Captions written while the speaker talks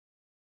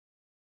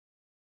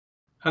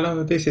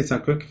Hello, this is a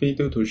quick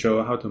video to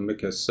show how to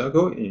make a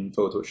circle in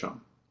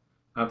Photoshop.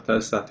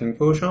 After starting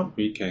Photoshop,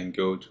 we can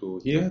go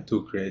to here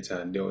to create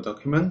a new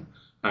document.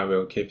 I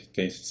will keep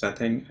this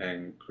setting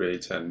and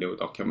create a new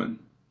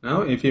document.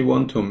 Now, if you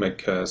want to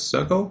make a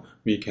circle,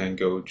 we can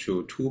go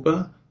to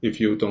Toolbar. If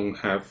you don't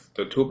have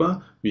the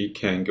toolbar, we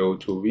can go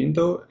to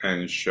Window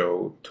and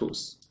Show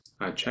Tools.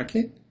 I check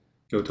it,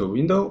 go to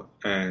Window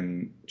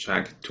and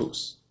check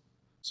Tools.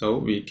 So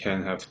we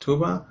can have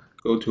toolbar,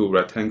 go to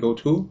Rectangle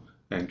Tool,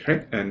 and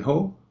click and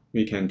hold,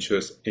 we can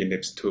choose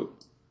Ellipse Tool.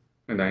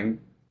 And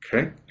then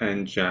click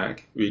and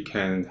drag, we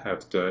can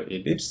have the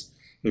ellipse.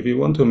 If you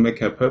want to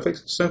make a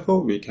perfect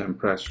circle, we can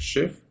press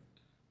Shift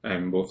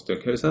and move the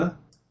cursor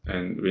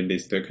and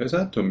release the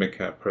cursor to make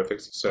a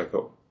perfect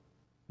circle.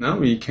 Now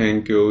we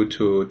can go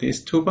to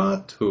this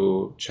toolbar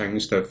to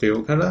change the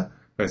fill color.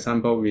 For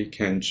example, we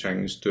can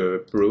change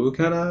the blue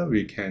color.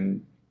 We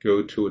can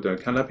go to the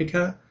color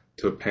picker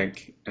to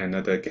pick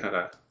another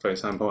color. For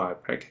example, I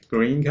pick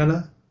green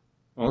color.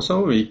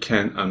 Also, we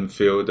can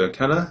unfill the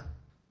color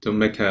to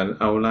make an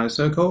outline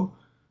circle,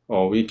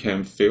 or we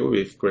can fill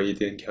with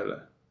gradient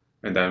color.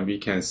 And then we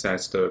can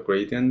set the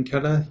gradient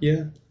color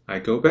here. I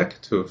go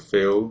back to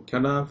fill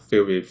color,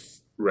 fill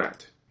with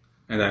red.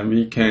 And then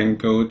we can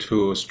go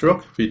to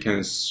stroke. We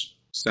can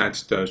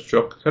set the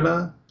stroke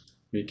color.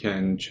 We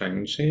can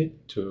change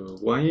it to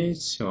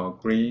white or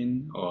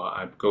green, or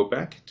I go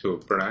back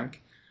to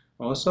black.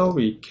 Also,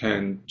 we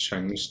can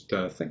change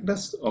the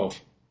thickness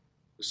of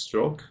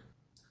stroke.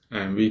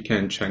 And we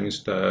can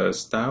change the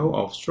style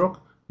of stroke.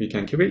 We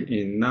can keep it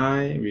in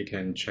line, we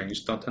can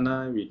change dotted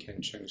line, we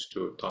can change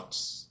to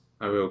dots.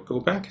 I will go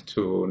back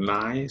to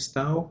line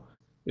style.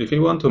 If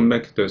you want to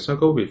make the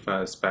circle with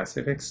a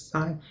specific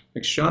style,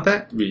 make sure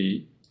that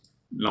we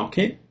lock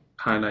it,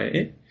 highlight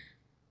it,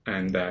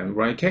 and then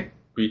right click.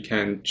 We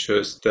can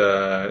choose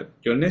the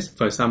units.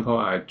 For example,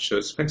 I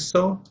choose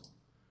pixel.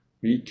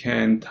 We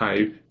can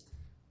type,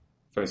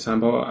 for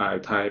example, I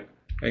type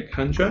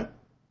 800.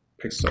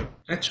 Pixel.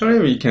 Actually,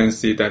 we can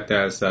see that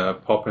there's a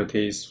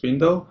properties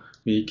window.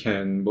 We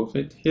can move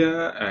it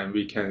here and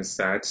we can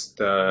set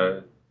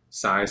the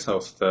size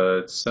of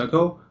the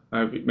circle.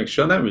 Make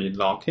sure that we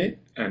lock it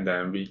and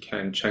then we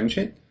can change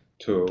it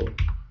to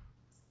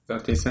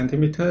 30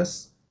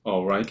 centimeters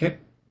or right click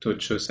to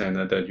choose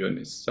another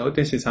unit. So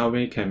this is how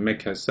we can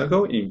make a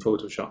circle in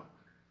Photoshop.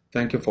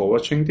 Thank you for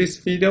watching this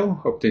video.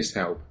 Hope this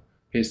helped.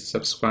 Please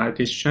subscribe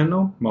this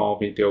channel. More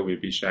video will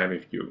be shared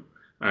with you.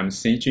 I'm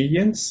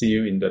cgian. See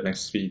you in the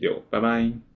next video. Bye bye.